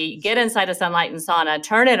scenario would be get inside a sunlight and sauna,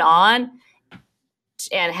 turn it on,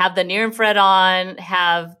 and have the near infrared on,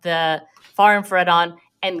 have the far infrared on,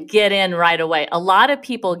 and get in right away. A lot of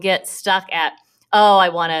people get stuck at, I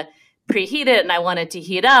want to preheat it and I want it to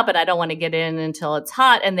heat up and I don't want to get in until it's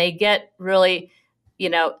hot. And they get really,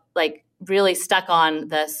 really stuck on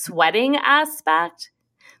the sweating aspect.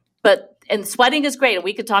 And sweating is great. And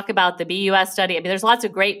we could talk about the BUS study. I mean, there's lots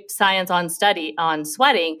of great science on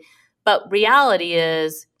sweating, but reality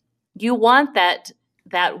is you want that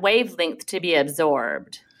wavelength to be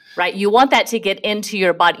absorbed, right? You want that to get into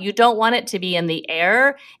your body. You don't want it to be in the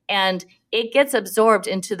air, and it gets absorbed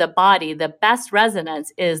into the body. The best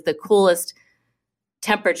resonance is the coolest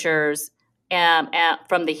temperatures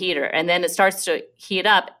from the heater. And then it starts to heat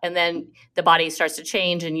up, and then the body starts to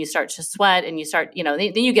change and you start to sweat and you start,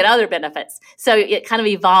 then you get other benefits. So it kind of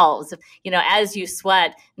evolves, as you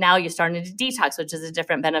sweat, now you're starting to detox, which is a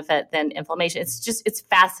different benefit than inflammation. It's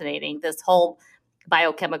fascinating, this whole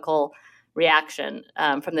biochemical reaction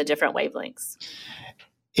from the different wavelengths.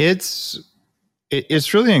 It's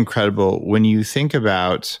really incredible when you think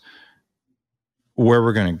about where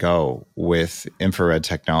we're going to go with infrared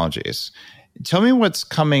technologies. Tell me what's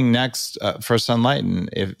coming next for Sunlighten,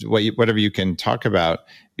 whatever you can talk about,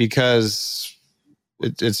 because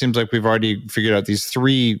it seems like we've already figured out these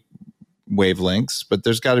 3 wavelengths, but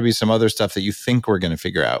there's got to be some other stuff that you think we're going to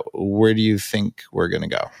figure out. Where do you think we're going to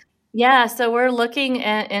go? Yeah, so we're looking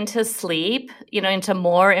into sleep, into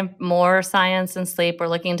more science in sleep. We're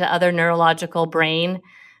looking into other neurological brain,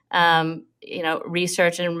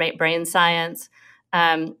 research and brain science.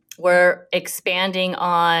 We're expanding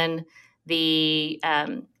on the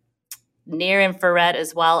near infrared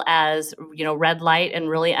as well as red light, and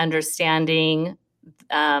really understanding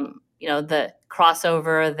the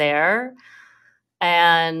crossover there,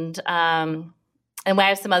 and we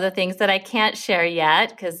have some other things that I can't share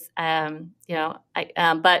yet because but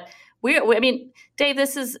Dave,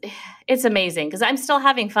 it's amazing because I'm still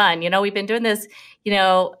having fun. We've been doing this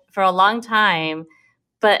for a long time,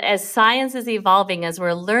 but as science is evolving, as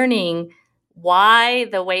we're learning why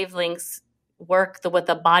the wavelengths work with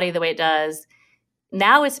the body the way it does,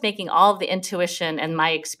 now it's making all of the intuition and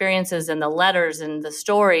my experiences and the letters and the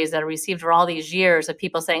stories that I received for all these years of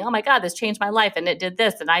people saying, oh my God, this changed my life and it did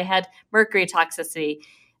this. And I had mercury toxicity.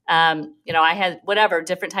 I had whatever,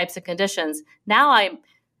 different types of conditions. Now I'm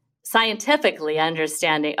scientifically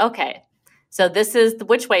understanding, okay, so this is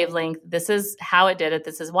which wavelength, this is how it did it,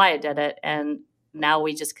 this is why it did it. And now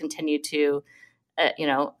we just continue to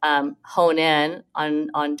hone in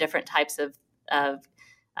on different types of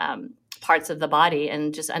parts of the body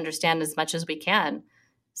and just understand as much as we can.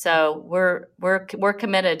 So we're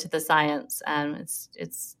committed to the science, and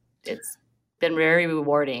it's been very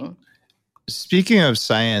rewarding. Speaking of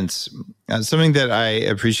science, something that I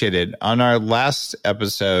appreciated on our last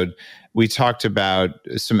episode, we talked about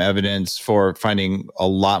some evidence for finding a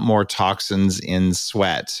lot more toxins in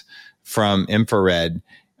sweat from infrared.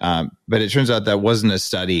 But it turns out that wasn't a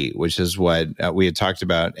study, which is what we had talked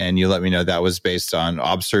about. And you let me know that was based on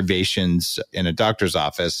observations in a doctor's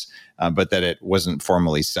office, but that it wasn't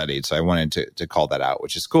formally studied. So I wanted to call that out,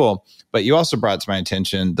 which is cool. But you also brought to my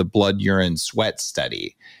attention the blood, urine, sweat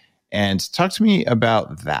study. And talk to me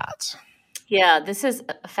about that. Yeah, this is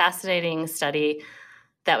a fascinating study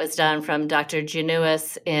that was done from Dr.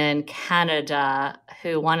 Januis in Canada,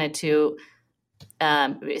 who wanted to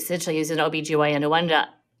essentially use an OBGYN who wanted to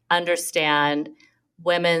understand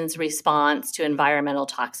women's response to environmental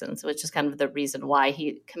toxins, which is kind of the reason why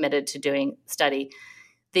he committed to doing study.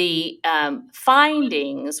 The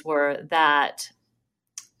findings were that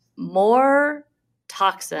more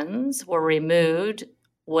toxins were removed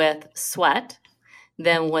with sweat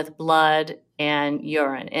than with blood and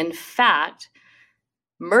urine. In fact,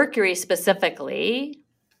 mercury specifically,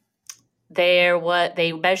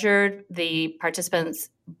 they measured the participants'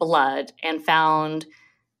 blood and found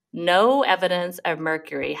no evidence of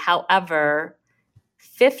mercury. However,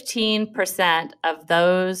 15% of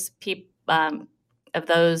those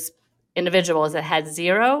individuals that had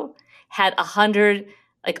zero had 100,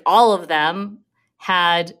 like all of them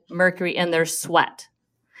had mercury in their sweat.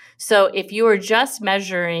 So if you were just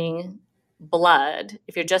measuring blood,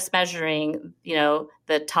 if you're just measuring,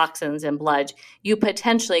 the toxins in blood, you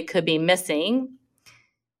potentially could be missing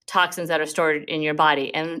toxins that are stored in your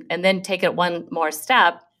body. And then take it one more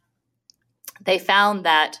step. They found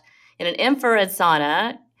that in an infrared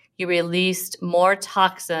sauna, you released more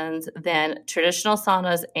toxins than traditional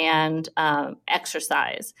saunas and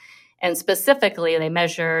exercise. And specifically, they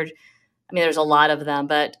measured, there's a lot of them,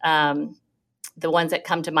 but the ones that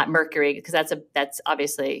come to mind, mercury, because that's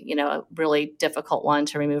obviously, a really difficult one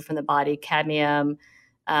to remove from the body, cadmium,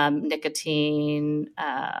 nicotine,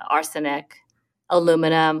 arsenic,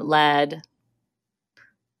 aluminum, lead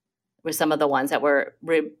were some of the ones that were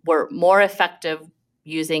more effective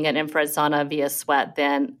using an infrared sauna via sweat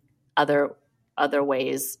than other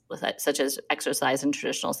ways, such as exercise and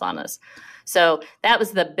traditional saunas. So that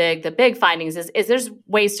was the big findings is there's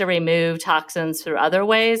ways to remove toxins through other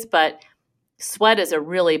ways, but sweat is a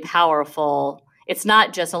really powerful, it's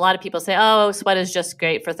not just, a lot of people say, oh, sweat is just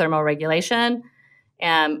great for thermal regulation.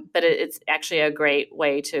 But it's actually a great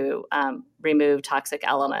way to remove toxic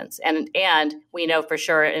elements. And we know for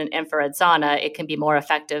sure in an infrared sauna, it can be more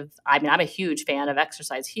effective. I'm a huge fan of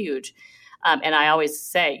exercise, huge. And I always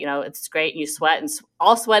say, it's great and you sweat, and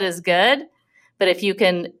all sweat is good. But if you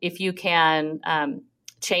can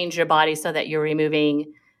change your body so that you're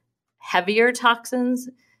removing heavier toxins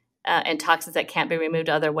and toxins that can't be removed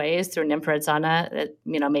other ways through an infrared sauna, that,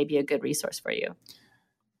 may be a good resource for you.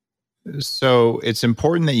 So it's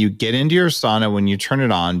important that you get into your sauna when you turn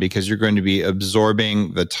it on, because you're going to be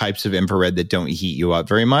absorbing the types of infrared that don't heat you up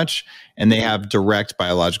very much. And they have direct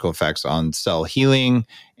biological effects on cell healing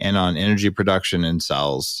and on energy production in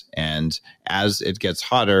cells. And as it gets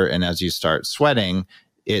hotter and as you start sweating,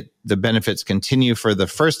 the benefits continue for the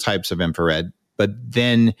first types of infrared, but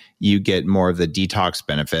then you get more of the detox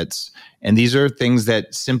benefits. And these are things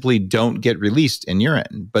that simply don't get released in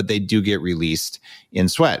urine, but they do get released in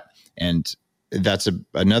sweat. And that's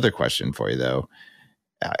another question for you, though.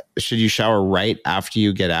 Should you shower right after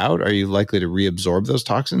you get out? Are you likely to reabsorb those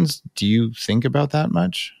toxins? Do you think about that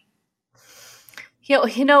much?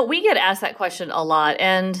 We get asked that question a lot.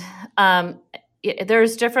 And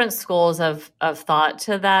there's different schools of thought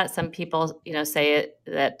to that. Some people, say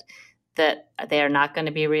that they are not going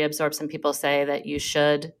to be reabsorbed. Some people say that you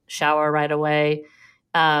should shower right away.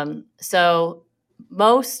 So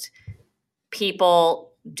most people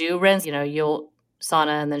do rinse, you'll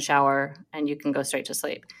sauna and then shower and you can go straight to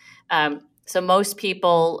sleep. So most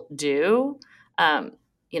people do,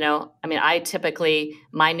 I typically,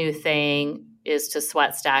 my new thing is to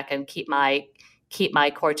sweat stack and keep my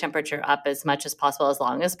core temperature up as much as possible, as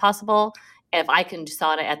long as possible. If I can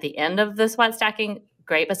sauna at the end of the sweat stacking,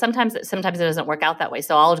 great. But sometimes it doesn't work out that way.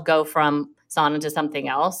 So I'll go from sauna to something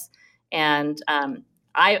else. And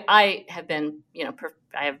I have been,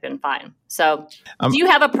 I have been fine. So do you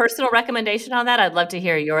have a personal recommendation on that? I'd love to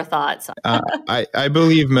hear your thoughts. I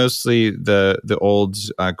believe mostly the old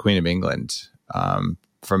Queen of England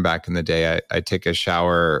from back in the day. I take a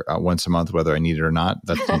shower once a month, whether I need it or not.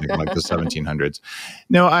 That's something like the 1700s.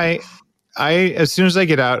 No, I as soon as I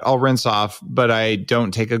get out, I'll rinse off, but I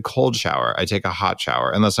don't take a cold shower. I take a hot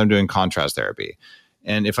shower unless I'm doing contrast therapy.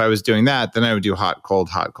 And if I was doing that, then I would do hot, cold,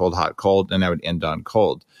 hot, cold, hot, cold, and I would end on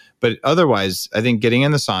cold. But otherwise, I think getting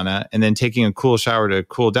in the sauna and then taking a cool shower to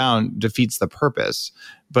cool down defeats the purpose.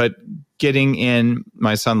 But getting in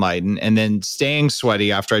my sunlight and then staying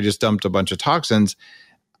sweaty after I just dumped a bunch of toxins,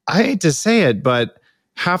 I hate to say it, but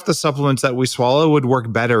half the supplements that we swallow would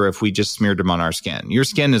work better if we just smeared them on our skin. Your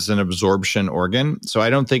skin is an absorption organ, so I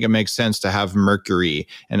don't think it makes sense to have mercury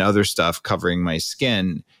and other stuff covering my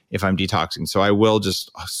skin if I'm detoxing. So I will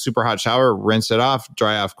just super hot shower, rinse it off,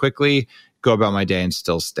 dry off quickly, go about my day and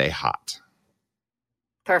still stay hot.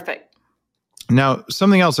 Perfect. Now,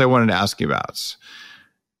 something else I wanted to ask you about.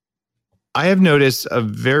 I have noticed a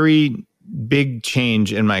very big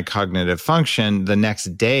change in my cognitive function the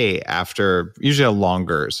next day after usually a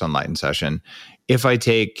longer sunlighting session if I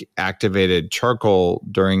take activated charcoal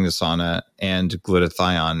during the sauna and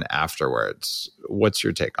glutathione afterwards. What's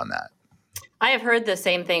your take on that? I have heard the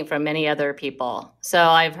same thing from many other people. So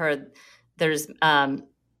I've heard there's,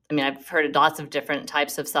 I've heard lots of different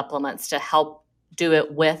types of supplements to help do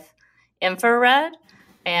it with infrared.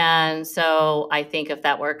 And so I think if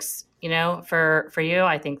that works, for you,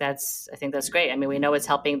 I think that's great. I mean, we know it's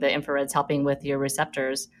helping, the infrared's helping with your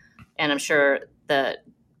receptors, and I'm sure the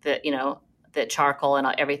charcoal and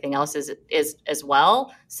everything else is as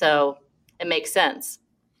well. So it makes sense.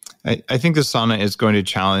 I think the sauna is going to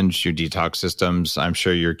challenge your detox systems. I'm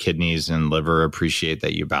sure your kidneys and liver appreciate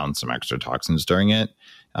that you bound some extra toxins during it,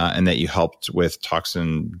 and that you helped with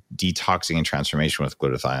toxin detoxing and transformation with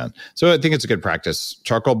glutathione. So I think it's a good practice.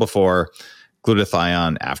 Charcoal before,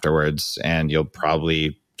 glutathione afterwards, and you'll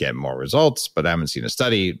probably get more results, but I haven't seen a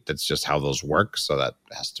study. That's just how those work. So that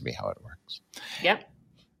has to be how it works. Yep.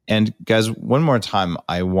 And guys, one more time,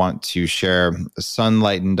 I want to share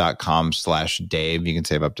sunlighten.com/Dave. You can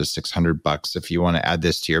save up to $600 if you want to add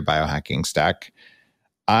this to your biohacking stack.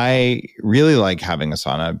 I really like having a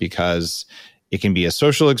sauna because it can be a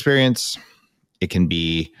social experience. It can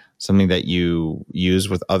be something that you use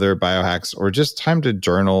with other biohacks, or just time to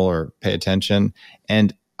journal or pay attention.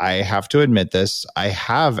 And I have to admit this, I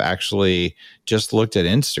have actually just looked at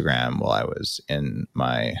Instagram while I was in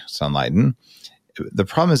my Sunlighten. The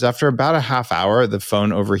problem is after about a half hour, the phone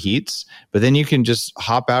overheats, but then you can just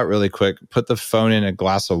hop out really quick, put the phone in a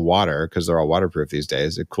glass of water, because they're all waterproof these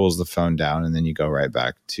days. It cools the phone down, and then you go right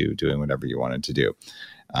back to doing whatever you wanted to do.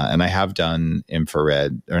 And I have done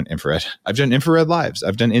infrared. I've done infrared lives.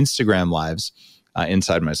 I've done Instagram lives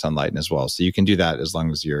inside my Sunlighten as well. So you can do that as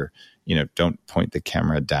long as you're, don't point the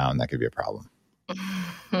camera down. That could be a problem.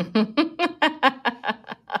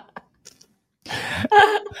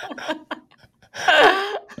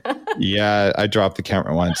 Yeah, I dropped the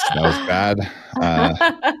camera once. That was bad.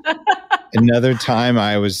 Another time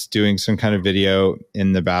I was doing some kind of video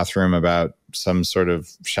in the bathroom about some sort of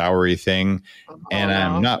showery thing, and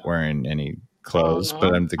I'm not wearing any clothes,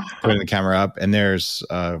 but I'm putting the camera up, and there's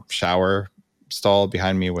a shower stall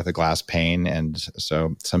behind me with a glass pane, and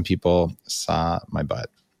so some people saw my butt.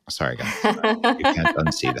 Sorry, guys. You can't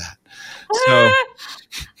unsee that.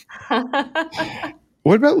 So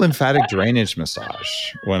what about lymphatic drainage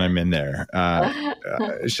massage when I'm in there?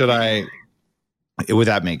 Would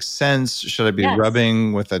that make sense? Should I be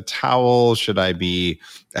rubbing with a towel? Should I be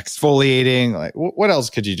exfoliating? Like, what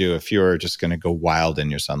else could you do if you're just going to go wild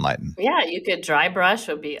in your Sunlighten? Yeah, you could dry brush,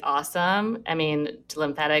 would be awesome. I mean,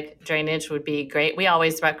 lymphatic drainage would be great. We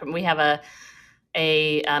always recommend, we have a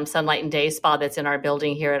Sunlighten day spa that's in our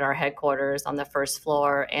building here at our headquarters on the first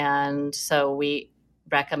floor. And so we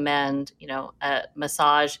recommend, a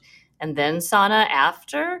massage and then sauna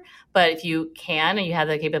after. But if you can and you have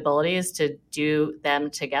the capabilities to do them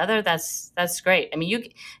together, that's great. I mean,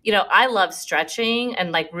 I love stretching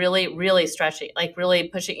and like really, really stretching, like really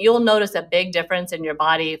pushing. You'll notice a big difference in your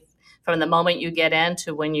body from the moment you get in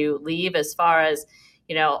to when you leave, as far as,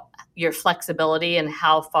 your flexibility and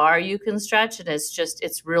how far you can stretch. And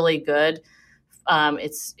it's really good.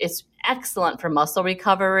 It's excellent for muscle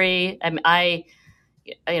recovery. I mean,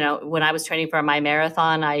 when I was training for my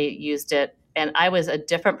marathon, I used it, and I was a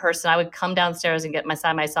different person. I would come downstairs and get my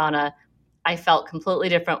sauna. I felt completely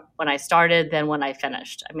different when I started than when I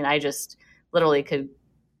finished. I mean, I just literally could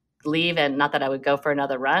leave, and not that I would go for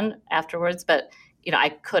another run afterwards, but I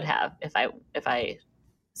could have if I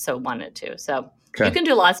so wanted to. So You can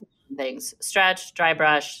do lots of things: stretch, dry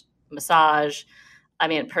brush, massage. I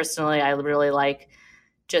mean, personally, I really like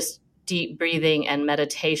just deep breathing and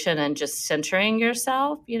meditation, and just centering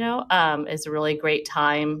yourself, is a really great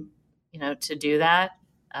time, to do that.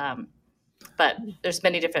 But there's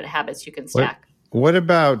many different habits you can stack. What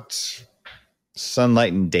about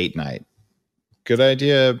Sunlighten date night? Good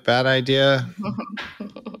idea, bad idea?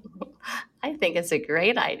 I think it's a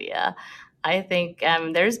great idea. I think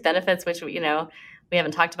there's benefits, which, we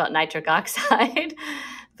haven't talked about nitric oxide.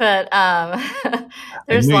 But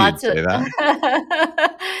there's lots of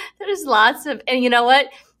and you know what?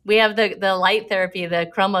 We have the light therapy,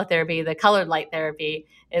 the chromotherapy, the colored light therapy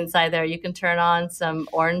inside there. You can turn on some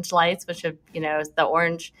orange lights, which have, the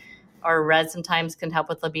orange or red sometimes can help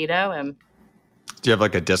with libido. And do you have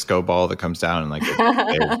like a disco ball that comes down and like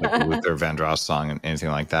a Luther Vandross song and anything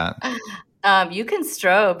like that? You can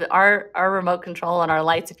strobe our remote control on our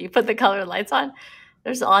lights. If you put the colored lights on,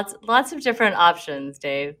 there's lots of different options,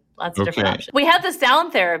 Dave. Lots of different options. We have the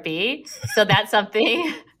sound therapy. So that's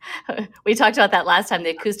something we talked about that last time, the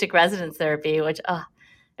acoustic resonance therapy, which,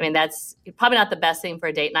 that's probably not the best thing for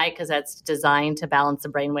a date night, because that's designed to balance the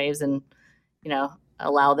brain waves and,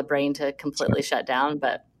 allow the brain to completely shut down.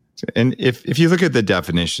 And if you look at the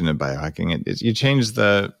definition of biohacking, you change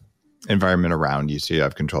the environment around you so you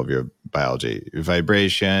have control of your biology.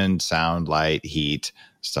 Vibration, sound, light, heat,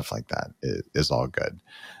 stuff like that is all good.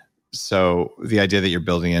 So the idea that you're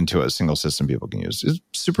building into a single system people can use is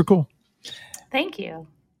super cool. Thank you.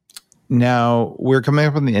 Now, we're coming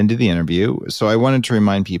up on the end of the interview, so I wanted to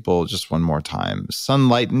remind people just one more time,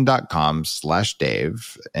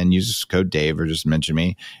 sunlighten.com/Dave, and use code Dave or just mention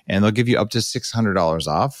me, and they'll give you up to $600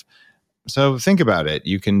 off. So think about it.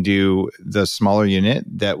 You can do the smaller unit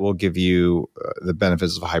that will give you the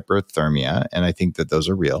benefits of hyperthermia, and I think that those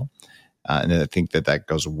are real. And I think that that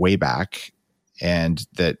goes way back, and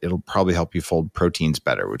that it'll probably help you fold proteins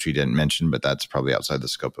better, which we didn't mention, but that's probably outside the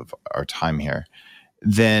scope of our time here.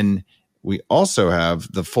 Then we also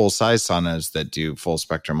have the full-size saunas that do full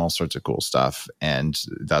spectrum, all sorts of cool stuff. And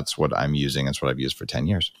that's what I'm using. That's what I've used for 10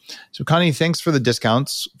 years. So Connie, thanks for the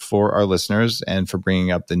discounts for our listeners and for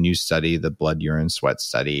bringing up the new study, the blood, urine, sweat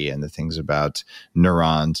study, and the things about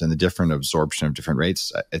neurons and the different absorption of different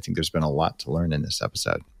rates. I think there's been a lot to learn in this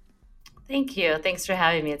episode. Thank you. Thanks for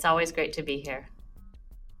having me. It's always great to be here.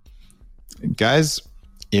 Guys,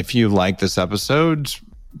 if you like this episode,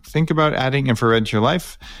 think about adding infrared to your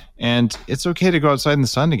life. And it's okay to go outside in the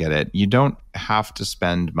sun to get it. You don't have to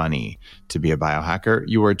spend money to be a biohacker.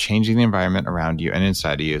 You are changing the environment around you and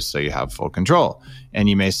inside of you so you have full control. And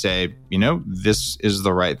you may say, this is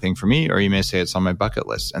the right thing for me, or you may say it's on my bucket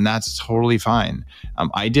list. And that's totally fine.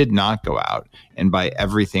 I did not go out and buy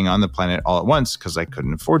everything on the planet all at once because I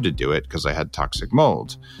couldn't afford to do it because I had toxic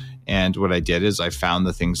mold. And what I did is I found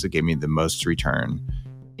the things that gave me the most return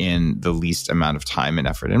in the least amount of time and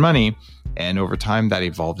effort and money. And over time, that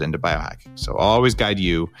evolved into biohacking. So I'll always guide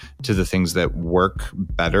you to the things that work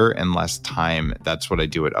better in less time. That's what I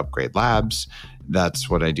do at Upgrade Labs. That's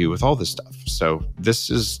what I do with all this stuff. So this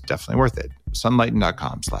is definitely worth it.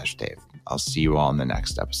 Sunlighten.com/Dave. I'll see you all in the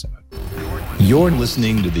next episode. You're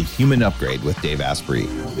listening to The Human Upgrade with Dave Asprey.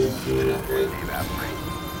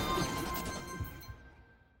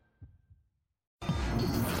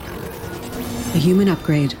 The Human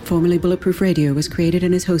Upgrade, formerly Bulletproof Radio, was created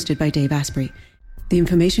and is hosted by Dave Asprey. The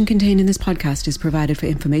information contained in this podcast is provided for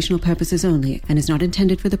informational purposes only and is not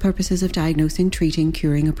intended for the purposes of diagnosing, treating,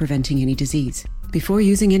 curing, or preventing any disease. Before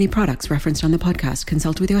using any products referenced on the podcast,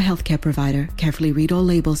 consult with your healthcare provider, carefully read all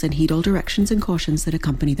labels, and heed all directions and cautions that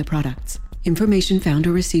accompany the products. Information found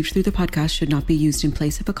or received through the podcast should not be used in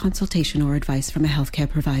place of a consultation or advice from a healthcare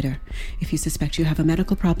provider. If you suspect you have a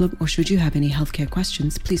medical problem or should you have any healthcare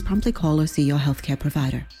questions, please promptly call or see your healthcare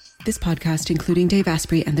provider. This podcast, including Dave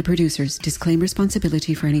Asprey and the producers, disclaim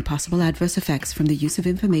responsibility for any possible adverse effects from the use of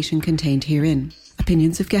information contained herein.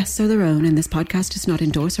 Opinions of guests are their own, and this podcast does not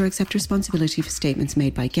endorse or accept responsibility for statements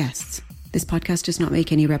made by guests. This podcast does not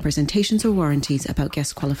make any representations or warranties about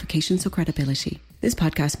guest qualifications or credibility. This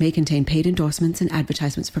podcast may contain paid endorsements and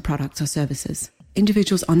advertisements for products or services.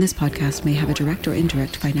 Individuals on this podcast may have a direct or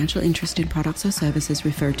indirect financial interest in products or services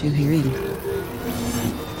referred to herein.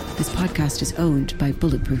 This podcast is owned by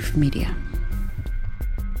Bulletproof Media.